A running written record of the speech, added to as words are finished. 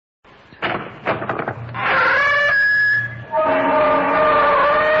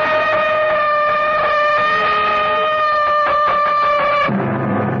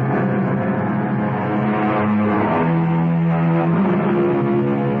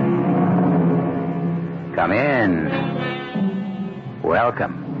Come in.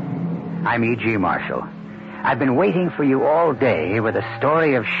 Welcome. I'm E.G. Marshall. I've been waiting for you all day with a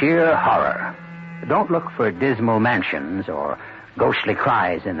story of sheer horror. Don't look for dismal mansions or ghostly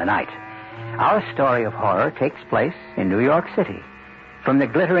cries in the night. Our story of horror takes place in New York City. From the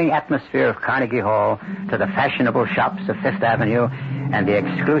glittering atmosphere of Carnegie Hall to the fashionable shops of Fifth Avenue and the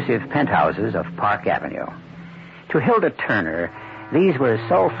exclusive penthouses of Park Avenue. To Hilda Turner, these were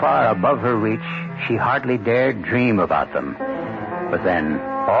so far above her reach, she hardly dared dream about them. But then,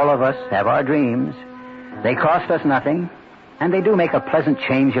 all of us have our dreams. They cost us nothing, and they do make a pleasant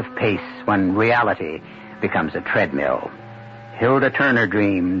change of pace when reality becomes a treadmill. Hilda Turner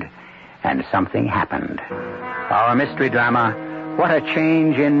dreamed, and something happened. Our mystery drama, What a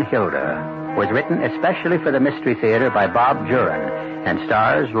Change in Hilda, was written especially for the Mystery Theater by Bob Juhren and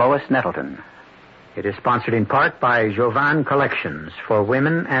stars Lois Nettleton. It is sponsored in part by Juhren Collections for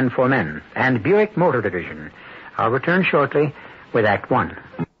Women and for Men and Buick Motor Division. I'll return shortly with Act One.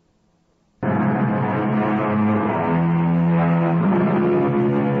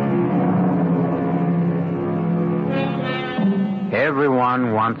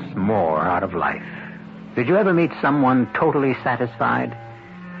 Everyone wants more out of life. Did you ever meet someone totally satisfied?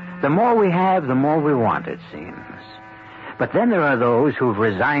 The more we have, the more we want, it seems. But then there are those who've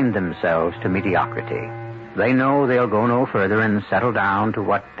resigned themselves to mediocrity. They know they'll go no further and settle down to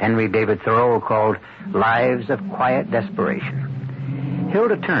what Henry David Thoreau called lives of quiet desperation.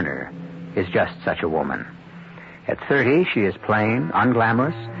 Hilda Turner is just such a woman. At 30, she is plain,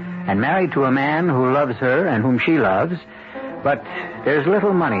 unglamorous, and married to a man who loves her and whom she loves, but there's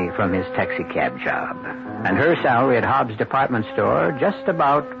little money from his taxicab job. And her salary at Hobbs' department store just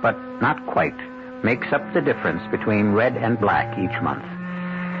about, but not quite, makes up the difference between red and black each month.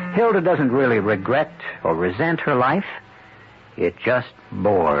 Hilda doesn't really regret or resent her life. It just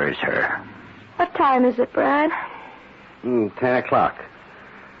bores her. What time is it, Brad? 10 o'clock.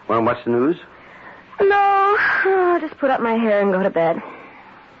 Want to watch the news? No. I'll just put up my hair and go to bed.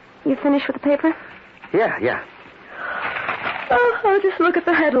 You finished with the paper? Yeah. Oh, I'll just look at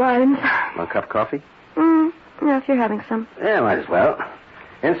the headlines. Want a cup of coffee? Yeah, if you're having some. Yeah, might as well.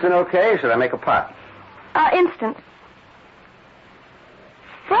 Instant okay, or should I make a pot? Instant.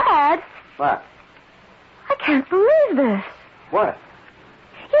 Brad? What? I can't believe this. What?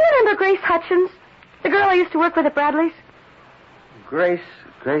 You remember Grace Hutchins? The girl I used to work with at Bradley's? Grace,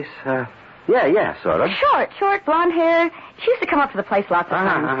 yeah, sort of. Short, blonde hair. She used to come up to the place lots of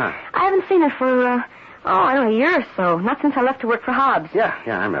times. I haven't seen her for, I don't know, a year or so. Not since I left to work for Hobbs. Yeah,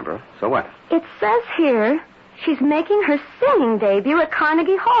 I remember her. So what? It says here she's making her singing debut at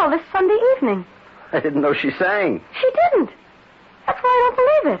Carnegie Hall this Sunday evening. I didn't know she sang. She didn't. That's why I don't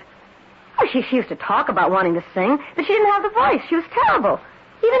believe it. Oh, she used to talk about wanting to sing, but she didn't have the voice. She was terrible.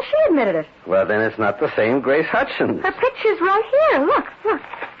 Even she admitted it. Well, then it's not the same Grace Hutchins. Her picture's right here. Look.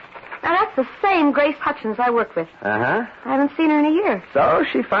 Now, that's the same Grace Hutchins I work with. Uh-huh. I haven't seen her in a year. So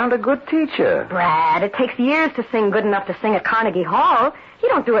she found a good teacher. Brad, it takes years to sing good enough to sing at Carnegie Hall. You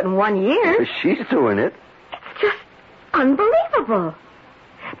don't do it in 1 year. She's doing it. It's just unbelievable.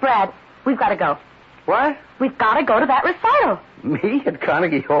 Brad, we've got to go. What? We've got to go to that recital. Me at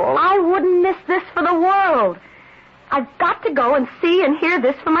Carnegie Hall? I wouldn't miss this for the world. I've got to go and see and hear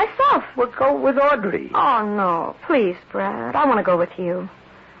this for myself. Well, go with Audrey. Oh, no. Please, Brad. I want to go with you.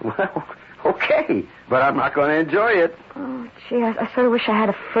 Well, okay. But I'm not going to enjoy it. Oh, gee, I sort of wish I had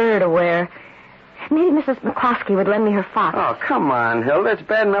a fur to wear. Maybe Mrs. McCloskey would lend me her fox. Oh, come on, Hilda. It's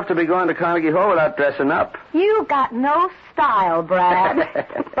bad enough to be going to Carnegie Hall without dressing up. You got no style, Brad.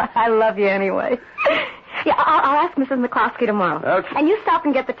 I love you anyway. Yeah, I'll ask Mrs. McCloskey tomorrow. Okay. And you stop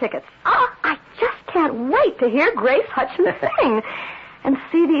and get the tickets. Oh, I just can't wait to hear Grace Hutchins sing and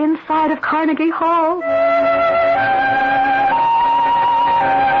see the inside of Carnegie Hall.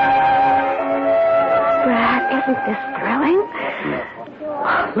 Brad, isn't this thrilling?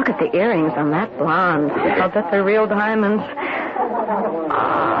 Look at the earrings on that blonde. I'll bet they're real diamonds. Oh,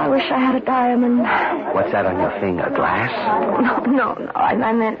 I wish I had a diamond. What's that on your finger? Glass? No. I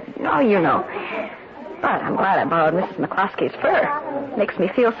meant, you know. But I'm glad I borrowed Mrs. McCloskey's fur. Makes me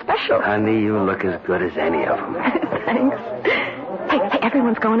feel special. Honey, you look as good as any of them. Thanks. Hey,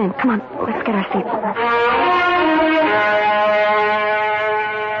 everyone's going in. Come on, let's get our seats.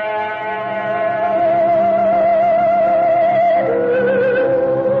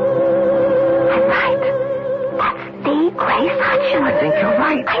 I'm right. That's the Grace Hutchins. I think you're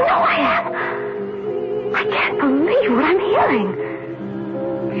right. I know I am. I can't believe what I'm hearing.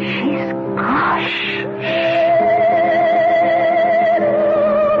 She's gone. Shh.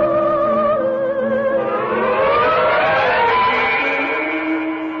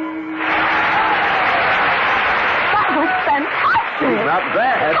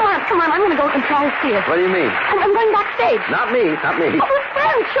 and try to see her. What do you mean? I'm going backstage. Not me. Oh, her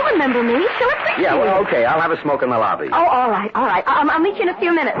friend. She'll remember me. She'll appreciate Yeah, it. well, okay. I'll have a smoke in the lobby. Oh, all right. I'll meet you in a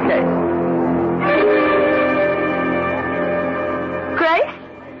few minutes. Okay. Grace?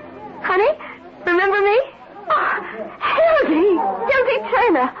 Honey? Remember me? Oh, Hildy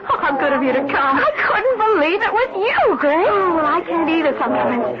Turner. Oh, how good of you to come. I couldn't believe it was you, Grace. Oh, well, I can't either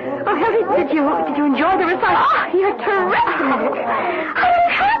sometimes. Oh, Hildy, did you enjoy the recital? Oh, you're terrific. How did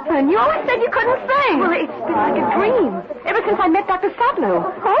it happen? You always said you couldn't sing. Well, it's been like a dream. Ever since I met Dr. Satlew.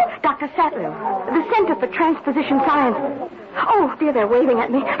 Huh? Dr. Satlew. The Center for Transposition Science. Oh, dear, they're waving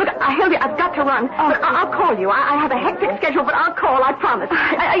at me. Look, Hildy, I've got to run. Oh. I'll call you. I have a hectic schedule, but I'll call, I promise.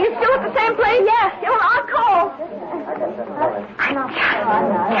 Are you still at the same place? Yes. Well, I'll call. I just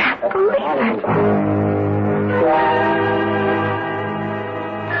can't believe it.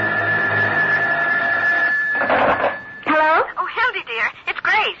 Hello? Oh, Hildy, dear. It's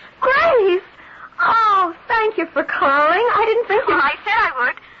Grace. Grace! Oh, thank you for calling. I didn't think you... Well, I said I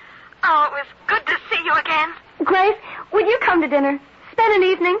would. Oh, it was good to see you again. Grace, would you come to dinner? Spend an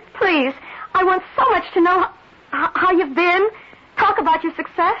evening, please. I want so much to know how you've been. Talk about your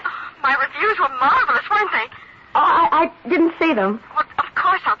success. Oh, my reviews were marvelous, weren't they? Oh, I didn't see them. Well, of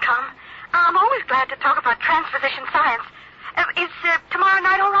course I'll come. I'm always glad to talk about transposition science. Is tomorrow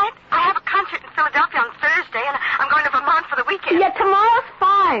night all right? I have a concert in Philadelphia on Thursday, and I'm going to Vermont for the weekend. Yeah, tomorrow's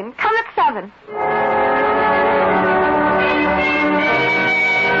fine. Come at 7.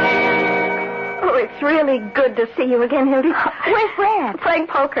 Oh, it's really good to see you again, Hildy. Where's Brad? Playing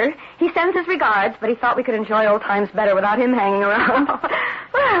poker. He sends his regards, but he thought we could enjoy old times better without him hanging around.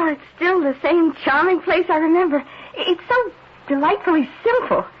 Well, it's still the same charming place I remember. It's so delightfully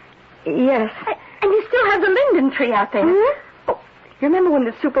simple. Yes. And you still have the linden tree out there. Hmm? Oh, you remember when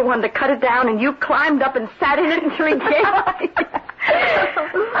the super wanted to cut it down and you climbed up and sat in it until he came?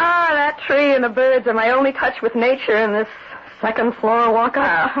 That tree and the birds are my only touch with nature in this second floor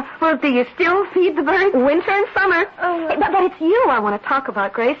walk-up. Well, do you still feed the birds? Winter and summer. But it's you I want to talk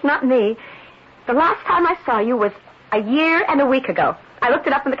about, Grace, not me. The last time I saw you was a year and a week ago. I looked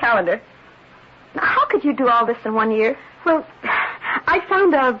it up in the calendar. Now, how could you do all this in 1 year? Well, I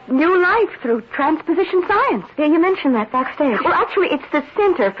found a new life through transposition science. Yeah, you mentioned that backstage. Well, actually, it's the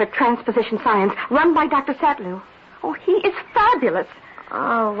Center for Transposition Science, run by Dr. Satlew. Oh, he is fabulous.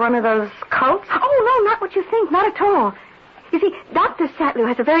 Oh, one of those cults? Oh, no, not what you think. Not at all. You see, Dr. Satlew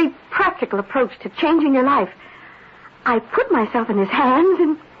has a very practical approach to changing your life. I put myself in his hands,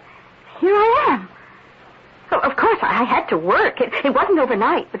 and here I am. Oh, of course, I had to work. It wasn't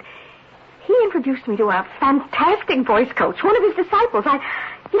overnight, but he introduced me to a fantastic voice coach, one of his disciples. I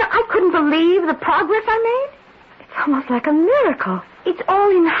couldn't believe the progress I made. It's almost like a miracle. It's all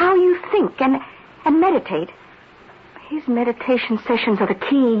in how you think and meditate. His meditation sessions are the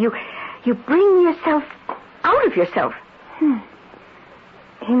key. You bring yourself out of yourself.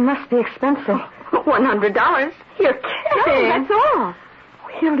 He must be expensive. $100. You're kidding. No, that's all.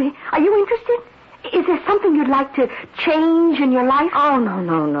 Hildy, are you interested? Is there something you'd like to change in your life? Oh,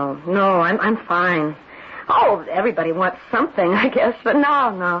 no. I'm fine. Oh, everybody wants something, I guess, but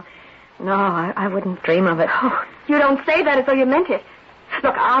no. No, I wouldn't dream of it. Oh, you don't say that as though you meant it.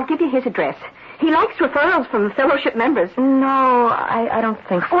 Look, I'll give you his address. He likes referrals from fellowship members. No, I don't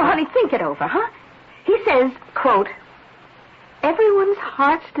think so. Well, honey, think it over, huh? He says, quote, everyone's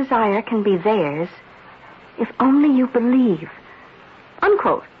heart's desire can be theirs if only you believe.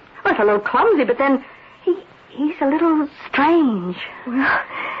 Unquote. Well, it's a little clumsy, but then he's a little strange. Well,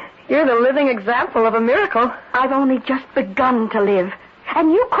 you're the living example of a miracle. I've only just begun to live.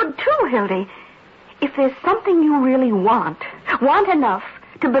 And you could too, Hildy. If there's something you really want enough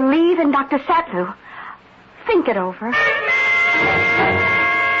to believe in Dr. Satlew, think it over.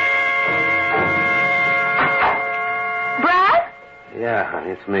 Brad? Yeah,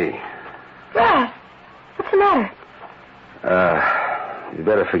 honey, it's me. Brad, what's the matter? You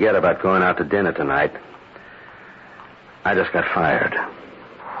better forget about going out to dinner tonight. I just got fired.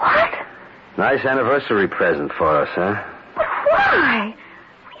 What? Nice anniversary present for us, huh? But why?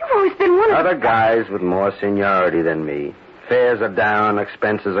 You've always been one of other guys with more seniority than me. Fares are down,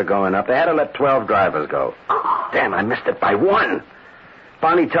 expenses are going up. They had to let 12 drivers go. Oh. Damn, I missed it by one.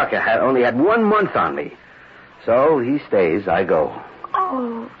 Bonnie Tucker only had 1 month on me. So he stays, I go.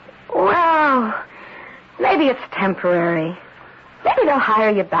 Oh, well, maybe it's temporary. Maybe they'll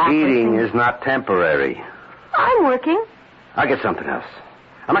hire you back. Eating is not temporary. I'm working. I'll get something else.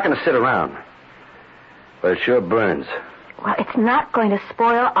 I'm not going to sit around. But it sure burns. Well, it's not going to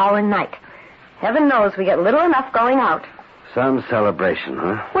spoil our night. Heaven knows we get little enough going out. Some celebration,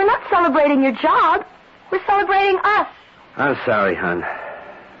 huh? We're not celebrating your job. We're celebrating us. I'm sorry, hon.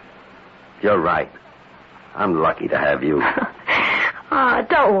 You're right. I'm lucky to have you.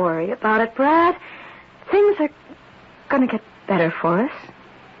 Don't worry about it, Brad. Things are going to get better for us.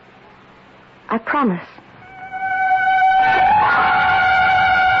 I promise.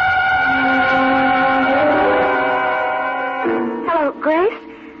 Hello, Grace.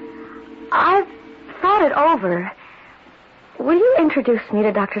 I've thought it over. Will you introduce me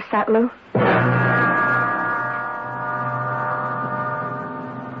to Dr. Satlew?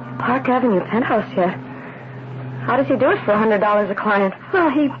 Park Avenue penthouse yet. How does he do it for $100 a client? Well,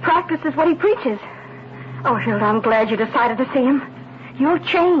 he practices what he preaches. Oh, Hilda, I'm glad you decided to see him. You'll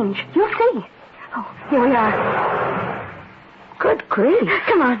change. You'll see. Oh, here we are. Good grief.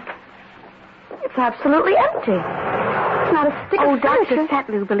 Come on. It's absolutely empty. It's not a stick of furniture. Dr.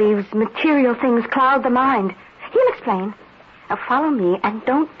 Satlew believes material things cloud the mind. He'll explain. Now follow me and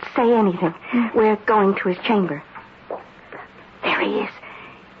don't say anything. We're going to his chamber. There he is.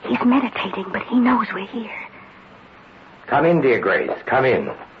 He's meditating, but he knows we're here. Come in, dear Grace. Come in.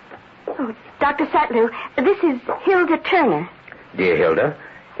 Oh, Dr. Satlew, this is Hilda Turner. Dear Hilda,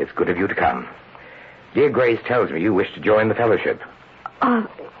 it's good of you to come. Dear Grace tells me you wish to join the fellowship.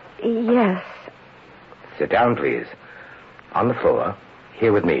 Yes. Sit down, please. On the floor,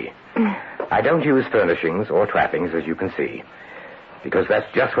 here with me. I don't use furnishings or trappings, as you can see, because that's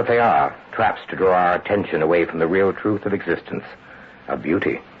just what they are, traps to draw our attention away from the real truth of existence, of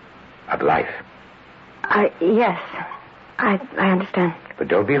beauty, of life. Yes. I understand. But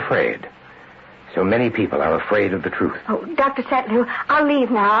don't be afraid. So many people are afraid of the truth. Oh, Dr. Satlew, I'll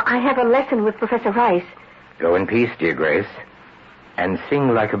leave now. I have a lesson with Professor Rice. Go in peace, dear Grace, and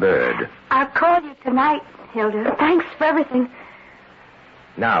sing like a bird. I'll call you tonight, Hilda. Thanks for everything.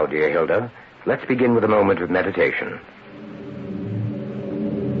 Now, dear Hilda, let's begin with a moment of meditation.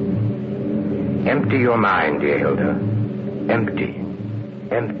 Empty your mind, dear Hilda. Empty,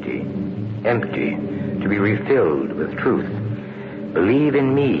 empty, empty, to be refilled with truth. Believe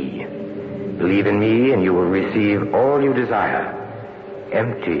in me. Believe in me and you will receive all you desire.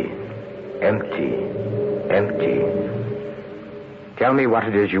 Empty, empty, empty. Tell me what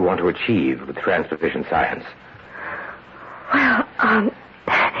it is you want to achieve with transposition science. Well,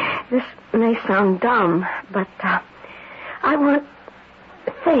 this may sound dumb, but I want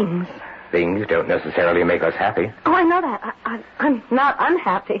things. Things don't necessarily make us happy. Oh, I know that. I'm not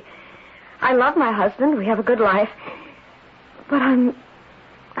unhappy. I love my husband. We have a good life. But I'm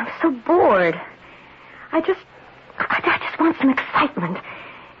so bored. I just want some excitement.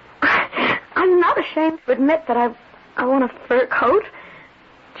 I'm not ashamed to admit that I want a fur coat,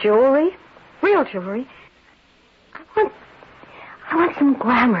 jewelry, real jewelry. I want some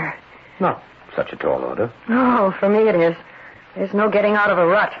glamour. Not such a tall order. Oh, for me it is. There's no getting out of a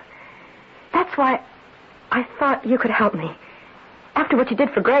rut. That's why I thought you could help me. After what you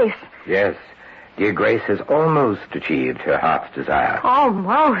did for Grace. Yes. Dear Grace has almost achieved her heart's desire.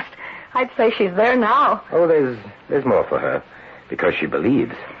 Almost. I'd say she's there now. Oh, there's more for her, because she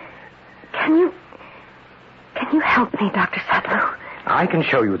believes. Can you help me, Dr. Satlew? I can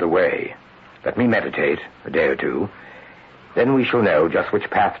show you the way. Let me meditate a day or two. Then we shall know just which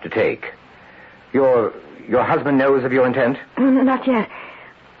path to take. Your husband knows of your intent? Not yet.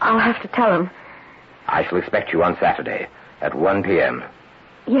 I'll have to tell him. I shall expect you on Saturday at 1 p.m.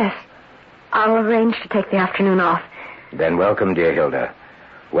 Yes. I'll arrange to take the afternoon off. Then welcome, dear Hilda.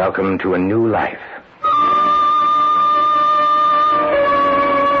 Welcome to a new life.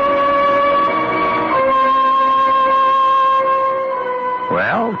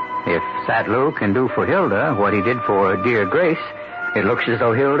 Well, if Satlew can do for Hilda what he did for dear Grace, it looks as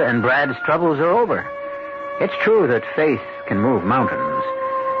though Hilda and Brad's troubles are over. It's true that faith can move mountains,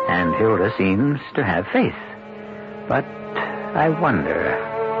 and Hilda seems to have faith. But I wonder.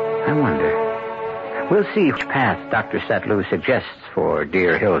 We'll see which path Dr. Satlew suggests for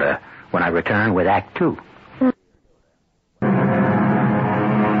dear Hilda when I return with Act 2.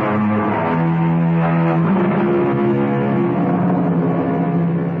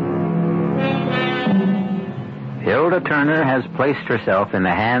 Hilda Turner has placed herself in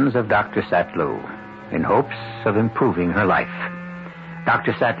the hands of Dr. Satlew in hopes of improving her life.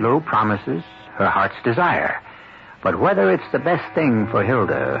 Dr. Satlew promises her heart's desire, but whether it's the best thing for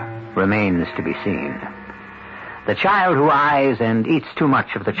Hilda remains to be seen. The child who eyes and eats too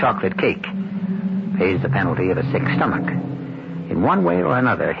much of the chocolate cake pays the penalty of a sick stomach. In one way or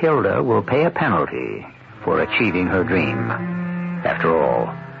another, Hilda will pay a penalty for achieving her dream. After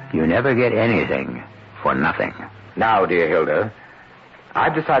all, you never get anything for nothing. Now, dear Hilda,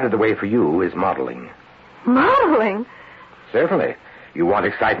 I've decided the way for you is modeling. Modeling? Certainly. You want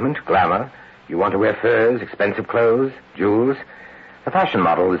excitement, glamour. You want to wear furs, expensive clothes, jewels. A fashion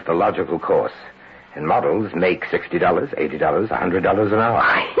model is the logical course, and models make $60, $80, $100 an hour.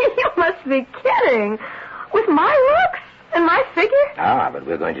 You must be kidding. With my looks and my figure? But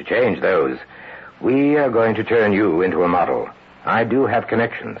we're going to change those. We are going to turn you into a model. I do have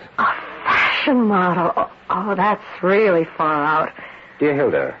connections. A fashion model? Oh, that's really far out. Dear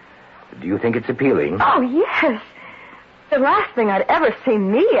Hilda, do you think it's appealing? Oh, yes. The last thing I'd ever see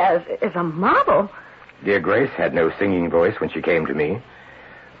me as is a model. Dear Grace had no singing voice when she came to me,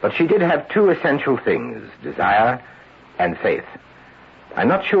 but she did have two essential things, desire and faith. I'm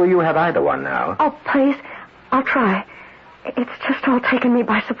not sure you have either one now. Oh, please, I'll try. It's just all taken me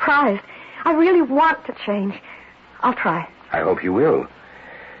by surprise. I really want to change. I'll try. I hope you will.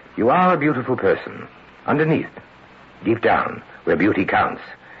 You are a beautiful person. Underneath, deep down, where beauty counts.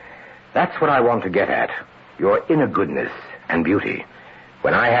 That's what I want to get at. Your inner goodness and beauty.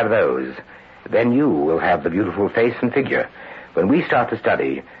 When I have those, then you will have the beautiful face and figure. When we start to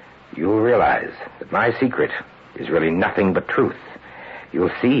study, you'll realize that my secret is really nothing but truth.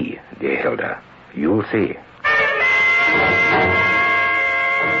 You'll see, dear Hilda. You'll see.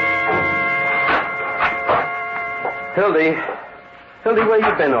 Hildy, where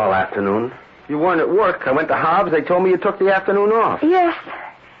you been all afternoon? You weren't at work. I went to Hobbs. They told me you took the afternoon off. Yes,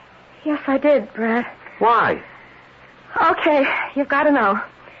 I did, Brad. Why? Okay, you've got to know.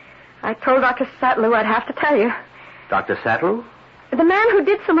 I told Dr. Sattler I'd have to tell you. Dr. Sattler? The man who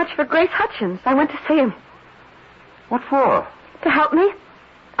did so much for Grace Hutchins. I went to see him. What for? To help me.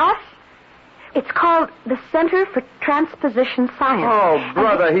 Us. It's called the Center for Transposition Science. Oh,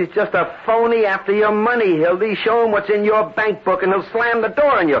 brother, he's just a phony after your money, Hildy. Show him what's in your bank book and he'll slam the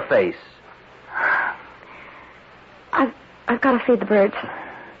door in your face. I've got to feed the birds.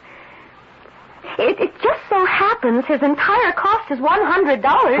 It just so happens his entire cost is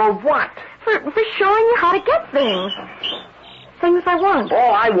 $100. For what? For showing you how to get things. Things I want.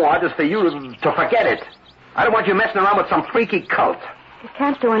 All I want is for you to forget it. I don't want you messing around with some freaky cult. You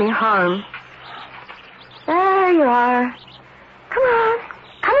can't do any harm. There you are. Come on.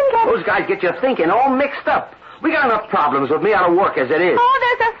 Come and get Those guys get you thinking, all mixed up. We got enough problems with me out of work as it is.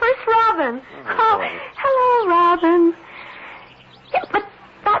 Oh, there's our first Robin. Oh, hello, Robin. Yeah, but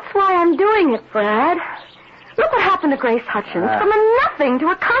that's why I'm doing it, Brad. Look what happened to Grace Hutchins. From a nothing to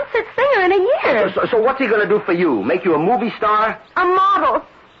a concert singer in a year. So what's he going to do for you? Make you a movie star? A model.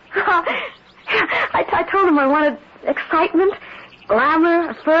 I told him I wanted excitement, glamour,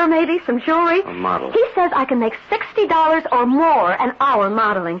 a fur maybe, some jewelry. A model. He says I can make $60 or more an hour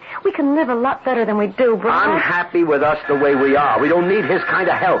modeling. We can live a lot better than we do, Brad. I'm happy with us the way we are. We don't need his kind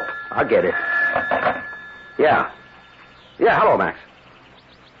of help. I'll get it. Yeah, hello, Max.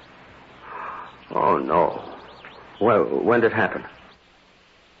 Oh, no. Well, when did it happen?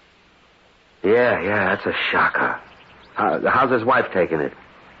 Yeah, that's a shocker. How's his wife taking it?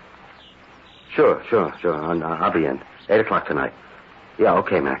 Sure. I'll be in. 8 o'clock tonight. Yeah,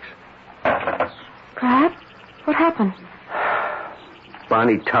 okay, Max. Brad, what happened?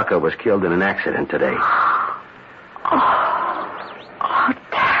 Bonnie Tucker was killed in an accident today. Oh,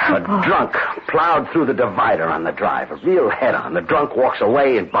 terrible. A drunk plowed through the divider on the drive. A real head-on. The drunk walks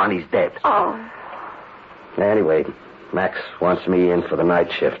away and Bonnie's dead. Oh. Anyway, Max wants me in for the night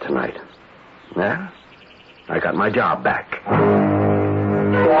shift tonight. Yeah? I got my job back.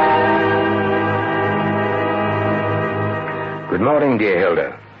 Good morning, dear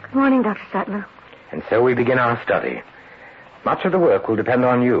Hilda. Good morning, Dr. Sattler. And so we begin our study. Much of the work will depend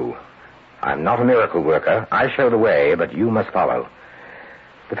on you. I'm not a miracle worker. I show the way, but you must follow.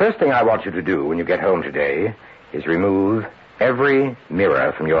 The first thing I want you to do when you get home today is remove every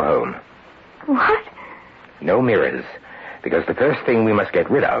mirror from your home. What? No mirrors, because the first thing we must get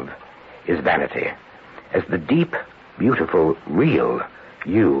rid of is vanity. As the deep, beautiful, real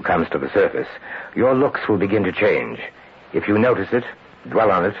you comes to the surface, your looks will begin to change. If you notice it, dwell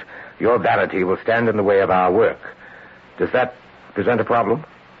on it, your vanity will stand in the way of our work. Does that present a problem?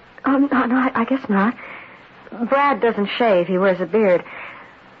 No, I guess not. Brad doesn't shave. He wears a beard.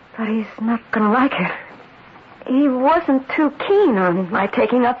 But he's not going to like it. He wasn't too keen on my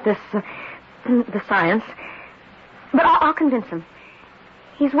taking up this, the science. But I'll convince him.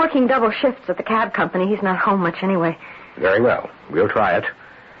 He's working double shifts at the cab company. He's not home much anyway. Very well. We'll try it.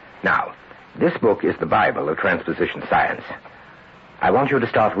 Now, this book is the Bible of transposition science. I want you to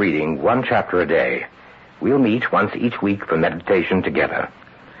start reading 1 chapter a day. We'll meet once each week for meditation together.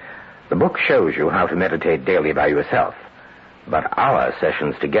 The book shows you how to meditate daily by yourself. But our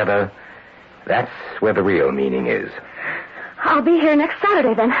sessions together, that's where the real meaning is. I'll be here next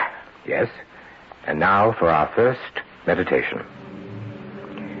Saturday, then. Yes. And now for our first meditation.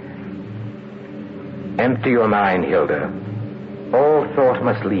 Empty your mind, Hilda. All thought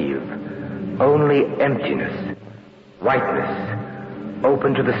must leave. Only emptiness, whiteness,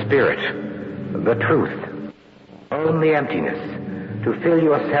 open to the spirit, the truth. Only emptiness, to fill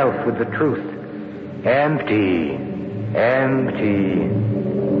yourself with the truth. Empty, empty,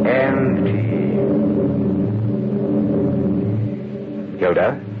 empty.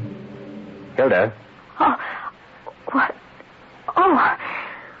 Hilda? Hilda? Oh, what? Oh,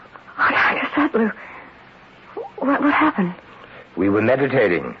 Dr. Sattler. What happened? We were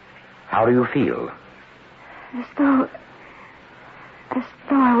meditating. How do you feel? As though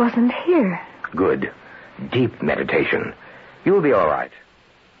I wasn't here. Good. Deep meditation. You'll be all right.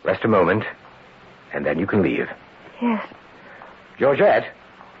 Rest a moment, and then you can leave. Yes. Georgette,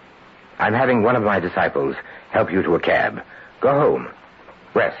 I'm having one of my disciples help you to a cab. Go home,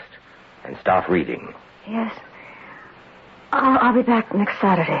 rest, and start reading. Yes. I'll be back next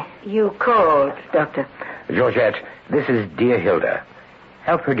Saturday. You called, Doctor. Georgette, this is dear Hilda.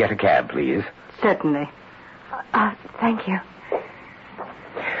 Help her get a cab, please. Certainly. Thank you.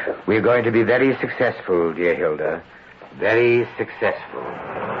 We're going to be very successful, dear Hilda. Very successful.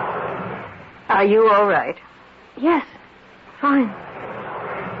 Are you all right? Yes. Fine.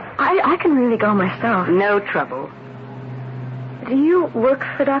 I can really go myself. No trouble. Do you work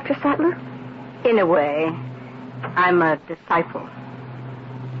for Dr. Sattler? In a way. I'm a disciple.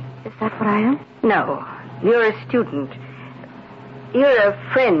 Is that what I am? No. You're a student. You're a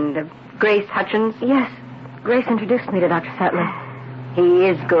friend of Grace Hutchins? Yes. Grace introduced me to Dr. Sattler. He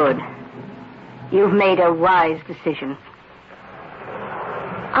is good. You've made a wise decision.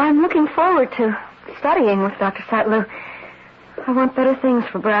 I'm looking forward to studying with Dr. Sattler. I want better things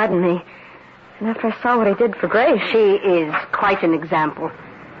for Brad and me. And after I saw what he did for Grace... She is quite an example.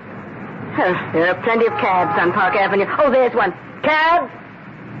 There are plenty of cabs on Park Avenue. Oh, there's one. Cab!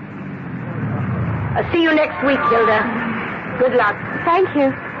 I'll see you next week, Hilda. Good luck. Thank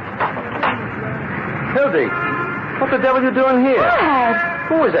you. Hildy, what the devil are you doing here? Brad!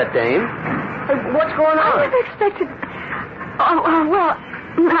 Who is that dame? What's going on? I never expected... well...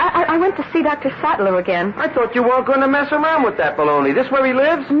 I went to see Dr. Sattler again. I thought you weren't going to mess around with that baloney. This where he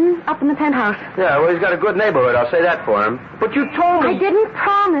lives? Up in the penthouse. Yeah, well, he's got a good neighborhood, I'll say that for him. But you told me... I didn't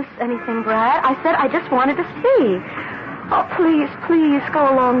promise anything, Brad. I said I just wanted to see. Oh, please, please go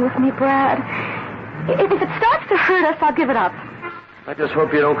along with me, Brad. If it starts to hurt us, I'll give it up. I just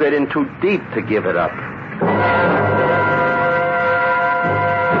hope you don't get in too deep to give it up.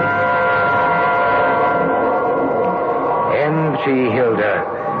 Empty, Hilda.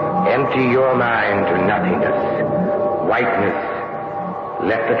 Empty your mind to nothingness. Whiteness.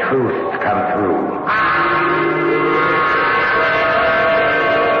 Let the truth come through.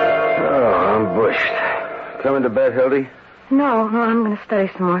 Oh, I'm bushed. Coming to bed, Hildy? No, I'm going to study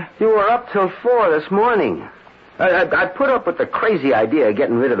some more. You were up till 4 this morning. I put up with the crazy idea of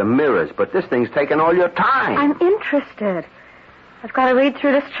getting rid of the mirrors, but this thing's taking all your time. I'm interested. I've got to read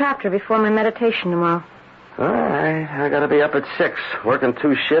through this chapter before my meditation tomorrow. All right, I got to be up at 6. Working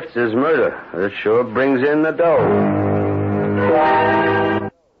 2 shifts is murder. It sure brings in the dough.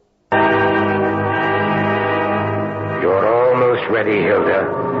 You're almost ready, Hilda.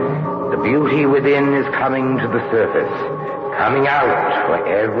 The beauty within is coming to the surface, coming out for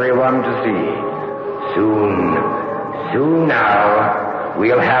everyone to see. Soon now,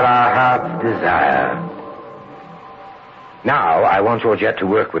 we'll have our heart's desire. Now, I want Georgette to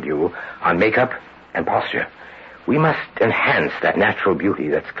work with you on makeup and posture. We must enhance that natural beauty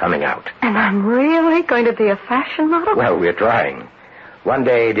that's coming out. And I'm really going to be a fashion model? Well, we're trying. One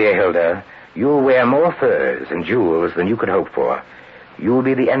day, dear Hilda, you'll wear more furs and jewels than you could hope for. You'll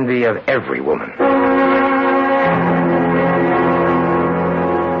be the envy of every woman.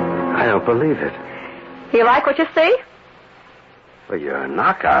 I don't believe it. You like what you see? Well, you're a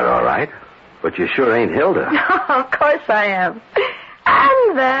knockout, all right. But you sure ain't Hilda. Of course I am.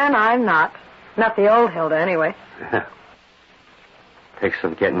 And then I'm not. Not the old Hilda, anyway. Takes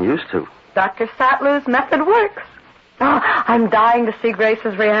some getting used to. Dr. Sattler's method works. Oh, I'm dying to see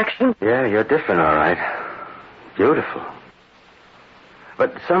Grace's reaction. Yeah, you're different, all right. Beautiful.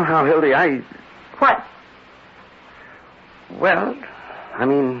 But somehow, Hildy, What? Well, I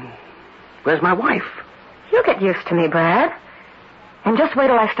mean, where's my wife? You'll get used to me, Brad. And just wait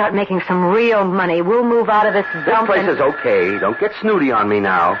till I start making some real money. We'll move out of this dump. This place is okay. Don't get snooty on me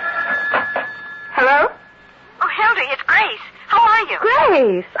now. Hello? Oh, Hilda, it's Grace. How are you?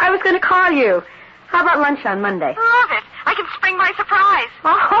 Grace, I was going to call you. How about lunch on Monday? Love it. I can spring my surprise.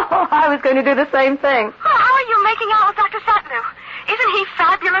 Oh, I was going to do the same thing. Oh, how are you making out with Dr. Sattler? Isn't he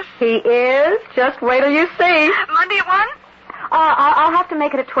fabulous? He is. Just wait till you see. Monday at 1? I'll have to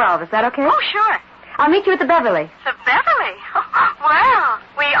make it at 12. Is that okay? Oh, sure. I'll meet you at the Beverly. The Beverly?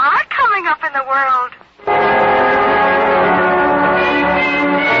 growing up in the world.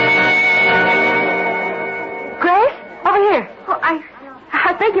 Grace, over here. Oh,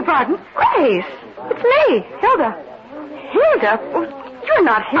 I beg your pardon. Grace, it's me, Hilda. Hilda? Oh, you're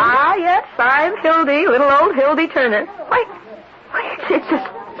not Hilda. Ah, yes, I'm Hildy, little old Hildy Turner. Why, it's just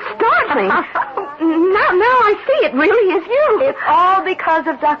startling. Now I see it really is you. It's all because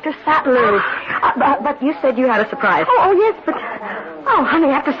of Dr. Sattler. But you said you had a surprise. Oh, yes, but... Oh, honey,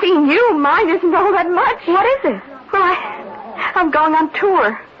 after seeing you, mine isn't all that much. What is it? Well, I'm going on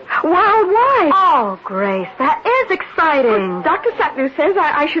tour. Worldwide. Oh, Grace, that is exciting. Well, Dr. Sattler says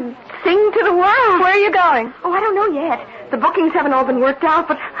I should sing to the world. Where are you going? Oh, I don't know yet. The bookings haven't all been worked out,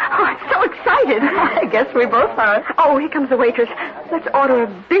 but I'm so excited. I guess we both are. Oh, here comes the waitress. Let's order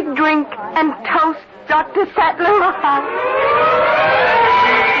a big drink and toast Dr. Sattler.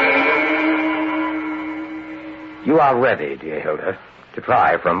 You are ready, dear Hilda, to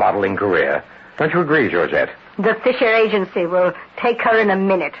try for a modeling career. Don't you agree, Georgette? The Fisher Agency will take her in a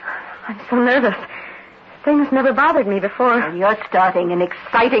minute. I'm so nervous. Things never bothered me before. Well, you're starting an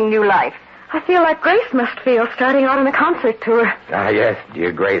exciting new life. I feel like Grace must feel starting out on a concert tour. Ah, yes,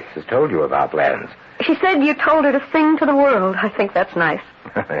 dear Grace has told you of our plans. She said you told her to sing to the world. I think that's nice.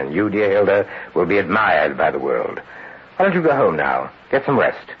 And you, dear Hilda, will be admired by the world. Why don't you go home now, get some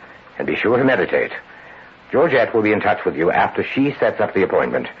rest, and be sure to meditate. Georgette will be in touch with you after she sets up the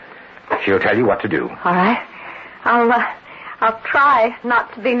appointment. She'll tell you what to do. All right. I'll try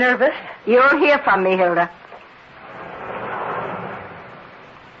not to be nervous. You'll hear from me, Hilda.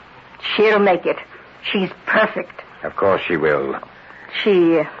 She'll make it. She's perfect. Of course she will.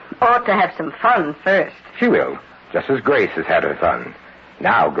 She ought to have some fun first. She will, just as Grace has had her fun.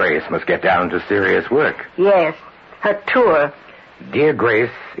 Now Grace must get down to serious work. Yes, her tour. Dear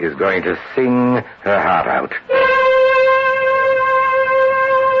Grace is going to sing her heart out.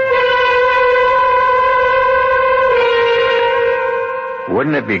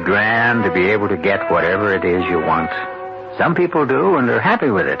 Wouldn't it be grand to be able to get whatever it is you want? Some people do and are happy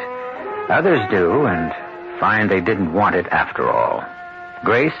with it. Others do and find they didn't want it after all.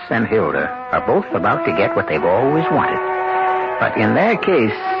 Grace and Hilda are both about to get what they've always wanted. But in their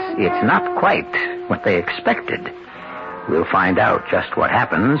case, it's not quite what they expected. We'll find out just what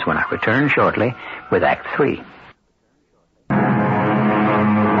happens when I return shortly with Act 3.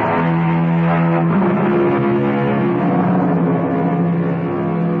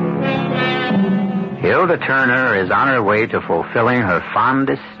 Hilda Turner is on her way to fulfilling her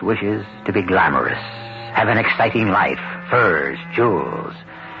fondest wishes to be glamorous, have an exciting life, furs, jewels.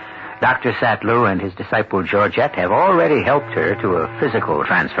 Dr. Sattler and his disciple Georgette have already helped her to a physical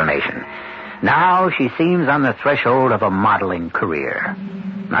transformation. Now she seems on the threshold of a modeling career.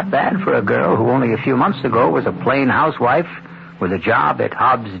 Not bad for a girl who only a few months ago was a plain housewife with a job at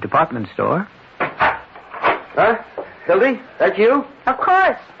Hobbs' department store. Huh? Hildy, that you? Of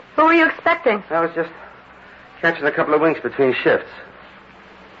course. Who were you expecting? I was just catching a couple of winks between shifts.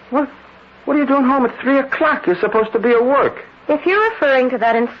 What are you doing home at 3 o'clock? You're supposed to be at work. If you're referring to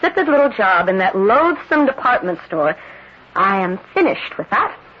that insipid little job in that loathsome department store, I am finished with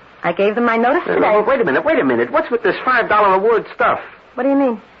that. I gave them my notice today. Well, wait a minute. What's with this $5 a word stuff? What do you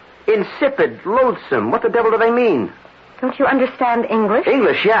mean? Insipid, loathsome. What the devil do they mean? Don't you understand English?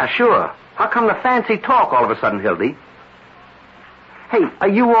 English, yeah, sure. How come the fancy talk all of a sudden, Hildy? Hey, are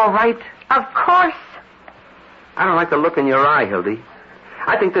you all right? Of course. I don't like the look in your eye, Hildy.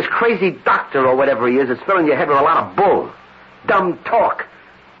 I think this crazy doctor or whatever he is filling your head with a lot of bull. Dumb talk.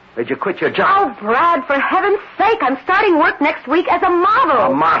 Did you quit your job? Oh, Brad, for heaven's sake, I'm starting work next week as a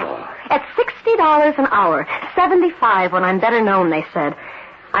model. A model? At $60 an hour. $75 when I'm better known, they said.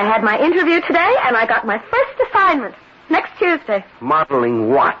 I had my interview today, and I got my first assignment. Next Tuesday. Modeling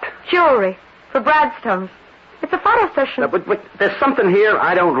what? Jewelry. For Bradstones. It's a photo session. But there's something here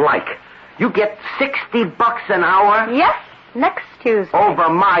I don't like. You get $60 an hour? Yes, next Tuesday. Over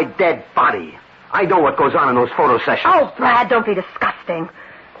my dead body. I know what goes on in those photo sessions. Oh, Brad, don't be disgusting.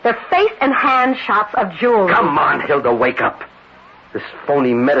 They're face and hand shots of jewelry. Come on, Hilda, wake up. This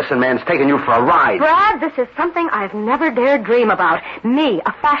phony medicine man's taking you for a ride. Brad, this is something I've never dared dream about. Me,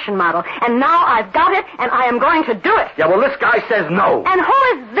 a fashion model. And now I've got it, and I am going to do it. Yeah, well, this guy says no. And who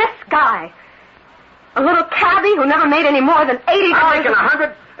is this guy? A little cabbie who never made any more than $80. I'm making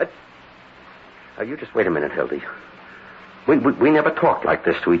 100. You just wait a minute, Hildy. We never talked like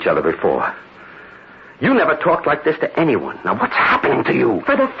this to each other before. You never talked like this to anyone. Now, what's happening to you?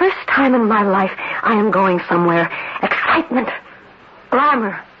 For the first time in my life, I am going somewhere. Excitement.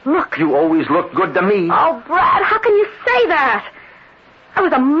 Glamour. Look. You always look good to me. Oh, Brad, how can you say that? I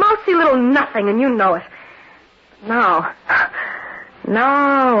was a mousy little nothing, and you know it. Now No,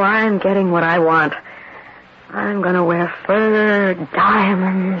 I'm getting what I want. I'm going to wear fur,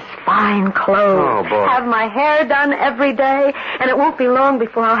 diamonds, fine clothes. Oh, boy. Have my hair done every day, and it won't be long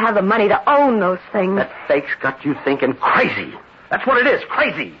before I'll have the money to own those things. That fake's got you thinking crazy. That's what it is,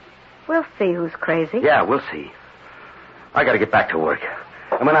 crazy. We'll see who's crazy. Yeah, we'll see. I got to get back to work.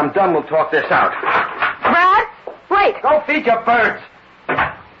 And when I'm done, we'll talk this out. Brad, wait. Go feed your birds.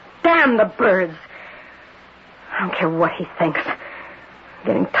 Damn the birds. I don't care what he thinks. I'm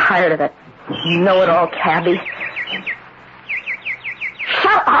getting tired of that know-it-all cabbie.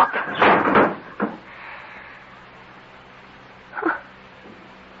 Shut up! Huh.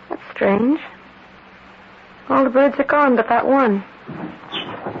 That's strange. All the birds are gone but that one.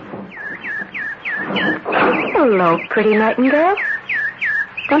 Hello, pretty nightingale.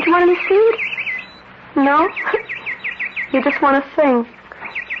 Don't you want any seed? No? You just want to sing.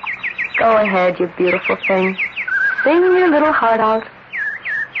 Go ahead, you beautiful thing. Sing your little heart out.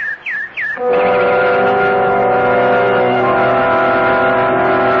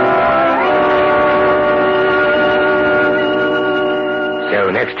 So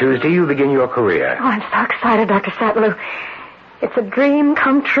next Tuesday you begin your career. Oh, I'm so excited, Dr. Sattlew. It's a dream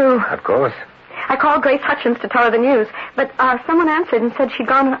come true. Of course. I called Grace Hutchins to tell her the news, but someone answered and said she'd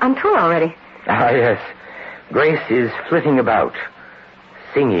gone on tour already. Ah, yes. Grace is flitting about,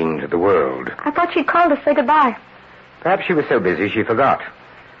 singing to the world. I thought she'd called to say goodbye. Perhaps she was so busy she forgot.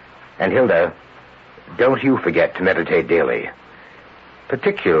 And Hilda, don't you forget to meditate daily,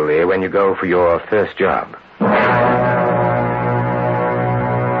 particularly when you go for your first job.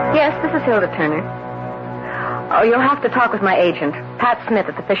 Yes, this is Hilda Turner. Oh, you'll have to talk with my agent, Pat Smith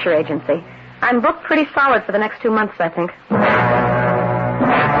at the Fisher Agency. I'm booked pretty solid for the next 2 months, I think.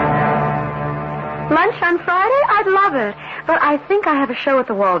 Lunch on Friday? I'd love it. But I think I have a show at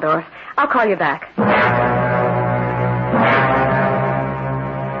the Waldorf. I'll call you back.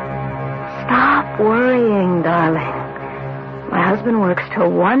 Stop worrying, darling. My husband works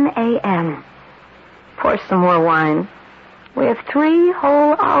till 1 a.m. Pour some more wine. We have 3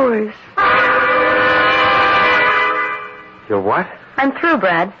 whole hours. You're what? I'm through,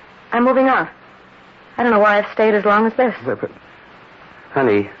 Brad. I'm moving on. I don't know why I've stayed as long as this. But,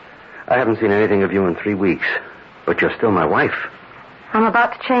 honey, I haven't seen anything of you in 3 weeks. But you're still my wife. I'm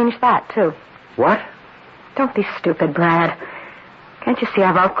about to change that, too. What? Don't be stupid, Brad. Can't you see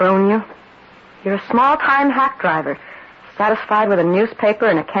I've outgrown you? You're a small-time hack driver, satisfied with a newspaper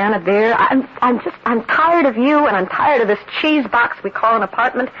and a can of beer. I'm tired of you, and I'm tired of this cheese box we call an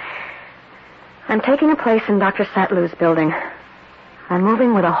apartment. I'm taking a place in Dr. Satlew's building. I'm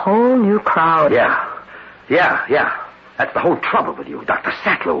moving with a whole new crowd. Yeah. That's the whole trouble with you, Dr.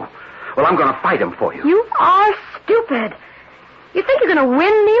 Satlew. Well, I'm going to fight him for you. You are stupid. You think you're going to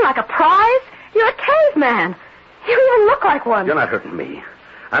win me like a prize? You're a caveman. You even look like one. You're not hurting me.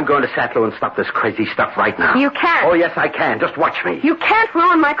 I'm going to Satlew and stop this crazy stuff right now. You can't. Oh, yes, I can. Just watch me. You can't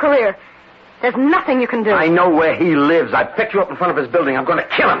ruin my career. There's nothing you can do. I know where he lives. I picked you up in front of his building. I'm going to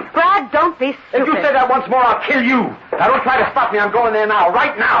kill him. Brad, don't be stupid. If you say that once more, I'll kill you. Now, don't try to stop me. I'm going there now,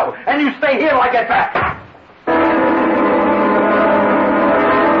 right now. And you stay here till I get back.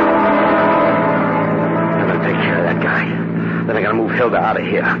 I'm going to take care of that guy. Then I got to move Hilda out of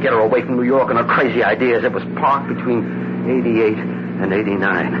here. Get her away from New York and her crazy ideas. It was parked between 88 and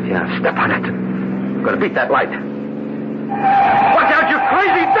 89. Yeah, step on it. I'm going to beat that light. Watch out, you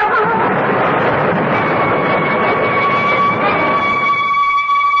crazy devil!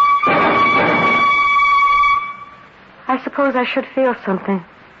 I suppose I should feel something,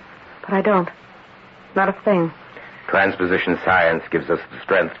 but I don't. Not a thing. Transposition science gives us the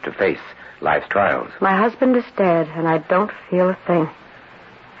strength to face life's trials. My husband is dead, and I don't feel a thing.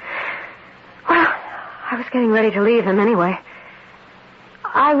 Well, I was getting ready to leave him anyway.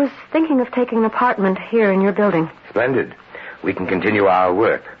 I was thinking of taking an apartment here in your building. Splendid. We can continue our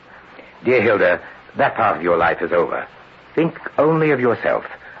work. Dear Hilda, that part of your life is over. Think only of yourself,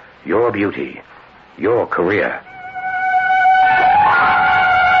 your beauty, your career.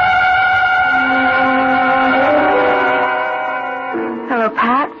 Hello,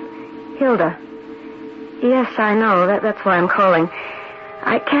 Pat. Hilda. Yes, I know. That's why I'm calling.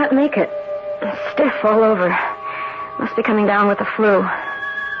 I can't make it. Stiff all over. Must be coming down with the flu.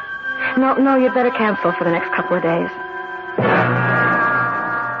 No, you'd better cancel for the next couple of days.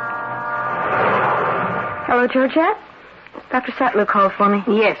 Hello, Georgette? Dr. Sattlew called for me.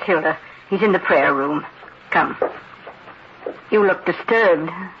 Yes, Hilda. He's in the prayer room. Come. You look disturbed.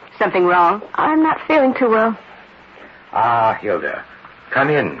 Something wrong? I'm not feeling too well. Ah, Hilda. Come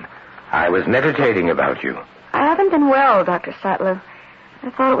in. I was meditating about you. I haven't been well, Dr. Sattlew. I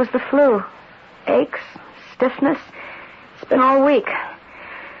thought it was the flu. Aches, stiffness. It's been all week.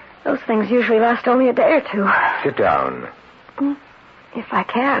 Those things usually last only a day or two. Sit down. If I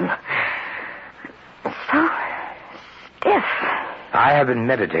can. So stiff. I have been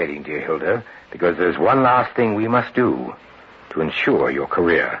meditating, dear Hilda, because there's one last thing we must do to ensure your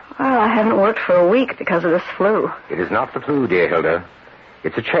career. Well, I haven't worked for a week because of this flu. It is not the flu, dear Hilda.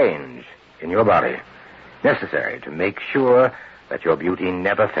 It's a change in your body, necessary to make sure that your beauty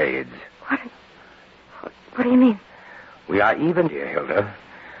never fades. What do you mean? We are even, dear Hilda.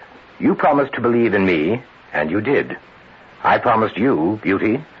 You promised to believe in me, and you did. I promised you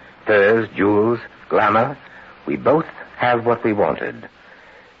beauty, furs, jewels, glamour. We both have what we wanted.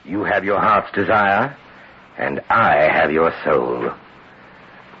 You have your heart's desire, and I have your soul.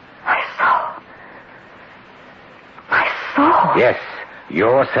 My soul? My soul? Yes,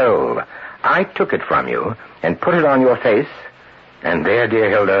 your soul. I took it from you and put it on your face, and there, dear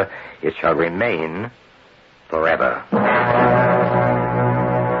Hilda, it shall remain forever.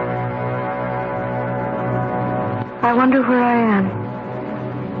 I wonder where I am.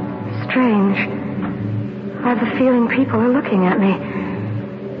 Strange. I have the feeling people are looking at me.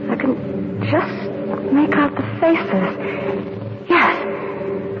 I can just make out the faces. Yes,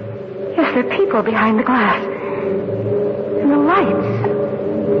 there are people behind the glass. And the lights.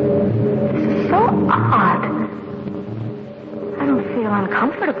 This is so odd. I don't feel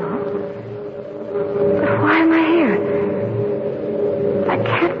uncomfortable. But why am I here? I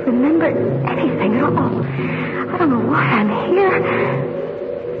can't remember anything at all. I don't know why I'm here.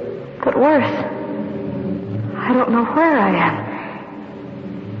 But worse, I don't know where I am.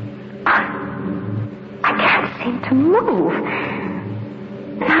 I can't seem to move.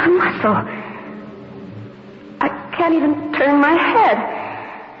 Not a muscle. I can't even turn my head.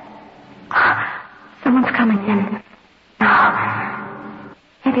 Someone's coming in. No.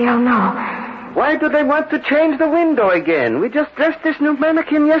 Maybe I'll know. Why do they want to change the window again? We just dressed this new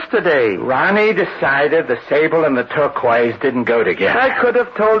mannequin yesterday. Ronnie decided the sable and the turquoise didn't go together. I could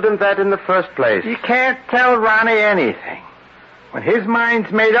have told him that in the first place. You can't tell Ronnie anything. When his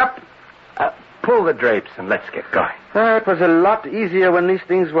mind's made up, pull the drapes and let's get going. It was a lot easier when these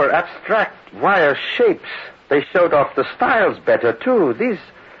things were abstract, wire shapes. They showed off the styles better, too. These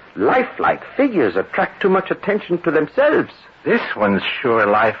lifelike figures attract too much attention to themselves. This one's sure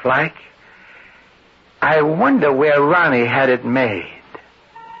lifelike. I wonder where Ronnie had it made.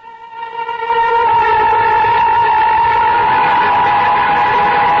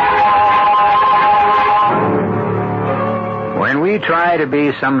 When we try to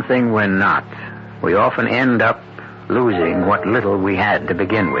be something we're not, we often end up losing what little we had to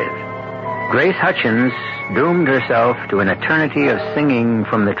begin with. Grace Hutchins doomed herself to an eternity of singing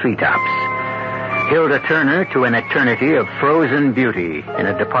from the treetops. Hilda Turner to an eternity of frozen beauty in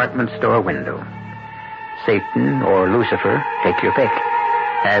a department store window. Satan or Lucifer, take your pick,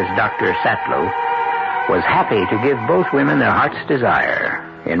 as Dr. Sattlow was happy to give both women their heart's desire.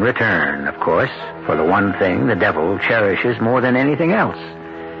 In return, of course, for the one thing the devil cherishes more than anything else,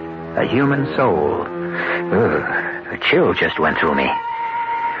 a human soul. A chill just went through me.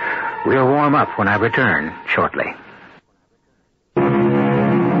 We'll warm up when I return shortly.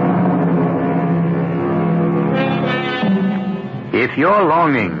 If you're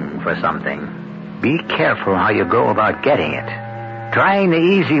longing for something, be careful how you go about getting it. Trying the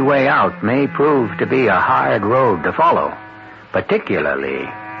easy way out may prove to be a hard road to follow, particularly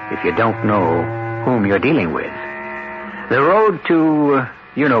if you don't know whom you're dealing with. The road to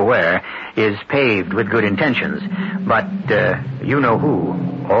you-know-where is paved with good intentions, but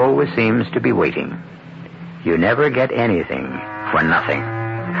you-know-who always seems to be waiting. You never get anything for nothing.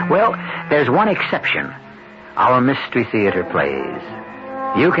 Well, there's one exception. Our Mystery Theater plays.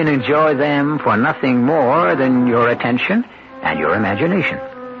 You can enjoy them for nothing more than your attention and your imagination.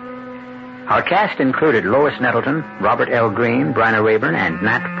 Our cast included Lois Nettleton, Robert L. Green, Bryna Raeburn, and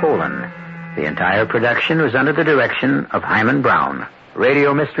Nat Polen. The entire production was under the direction of Hyman Brown.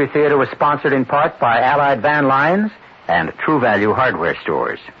 Radio Mystery Theater was sponsored in part by Allied Van Lines and True Value Hardware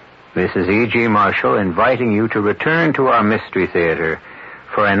Stores. This is E.G. Marshall inviting you to return to our Mystery Theater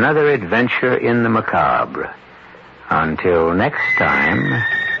for another adventure in the macabre. Until next time,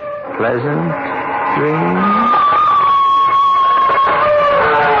 pleasant dreams.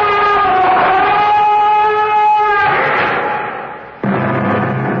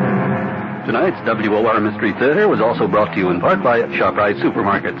 Tonight's WOR Mystery Theater was also brought to you in part by ShopRite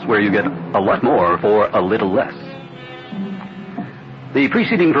Supermarkets, where you get a lot more for a little less. The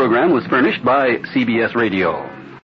preceding program was furnished by CBS Radio.